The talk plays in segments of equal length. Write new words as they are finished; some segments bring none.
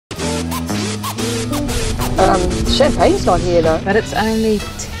Champagne's not here though. But it's only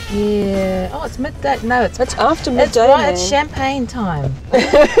 10. Oh, it's midday. No, it's after midday. It's right. Man. It's champagne time.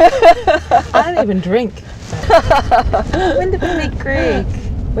 I don't even drink. When did we meet Greg?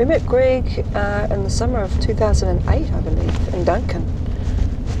 We met Greg in the summer of 2008, I believe, in Duncan.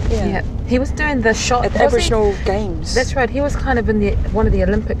 Yeah. He was doing the shot at the Aboriginal Games. That's right. He was kind of in one of the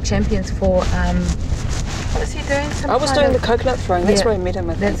Olympic champions for. What was he doing? I was doing the coconut throwing. That's where I met him.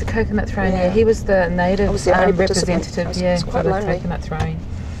 I think. That's the coconut throwing. Yeah, he was the native representative. Was for the coconut throwing.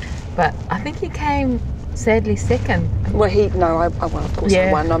 But I think he came sadly second. Well, I won. Of course,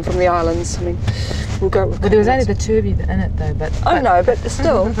 I won. I'm from the islands. I mean, we'll go. But there was only the two of you in it, though. But no, but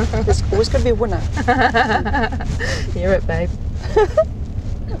still, there's always going to be a winner. Hear it, babe.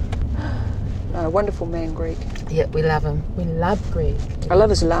 No, wonderful man, Greg. Yeah, we love him. We love Greg. I love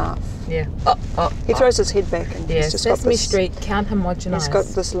his laugh. Yeah. He throws his head back and he's just got Sesame this. Street, can't homogenise. He's got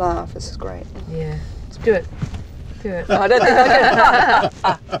this laugh. This is great. Yeah. Do it. Do it. No, I don't think I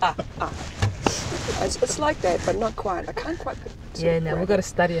can. It's like that, but not quite. I can't quite. We've got to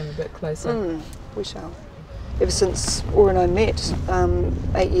study him a bit closer. We shall. Ever since Ora and I met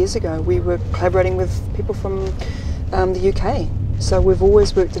 8 years ago, we were collaborating with people from the UK. So we've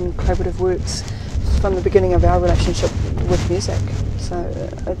always worked in collaborative works from the beginning of our relationship with music. So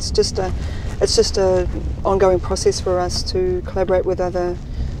it's just a ongoing process for us to collaborate with other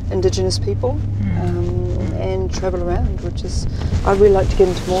Indigenous people and travel around, which is, I'd really like to get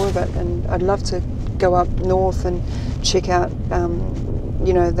into more of it, and I'd love to go up north and check out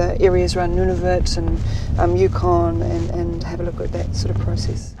the areas around Nunavut and Yukon and have a look at that sort of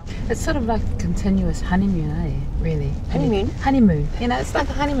process. It's sort of like a continuous honeymoon, really. Honeymoon? Honeymoon. It's like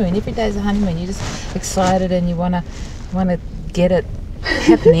a honeymoon. Every day is a honeymoon. You're just excited and you wanna get it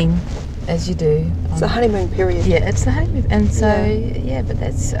happening as you do. It's a honeymoon period. Yeah, it's the honeymoon. And so but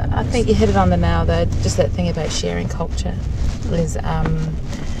that's I think you hit it on the nail though. Just that thing about sharing culture is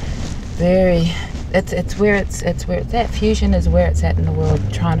very. It's where it's at. Fusion is where it's at in the world.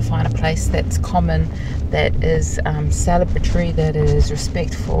 Trying to find a place that's common, that is celebratory, that is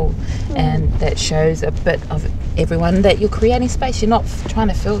respectful, and that shows a bit of everyone. That you're creating space. You're not trying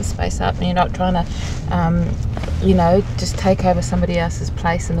to fill the space up, and you're not trying to, just take over somebody else's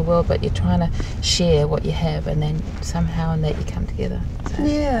place in the world. But you're trying to share what you have, and then somehow in that you come together. So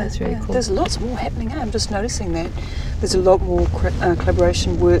that's really cool. There's lots more happening. I'm just noticing that there's a lot more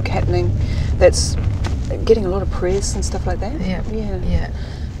collaboration work happening. That's getting a lot of press and stuff like that. Yeah.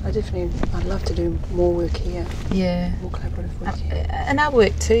 I'd love to do more work here. Yeah. More collaborative work here. And our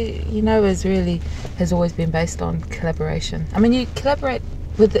work too, has always been based on collaboration. I mean, you collaborate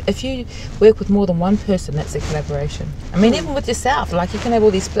if you work with more than one person, that's a collaboration. I mean, even with yourself, like you can have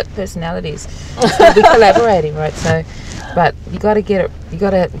all these split personalities, still be collaborating, right? So, but you got to get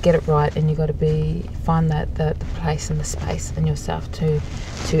it right, and you got to find the place and the space in yourself to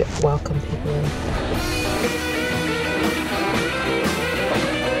welcome people in.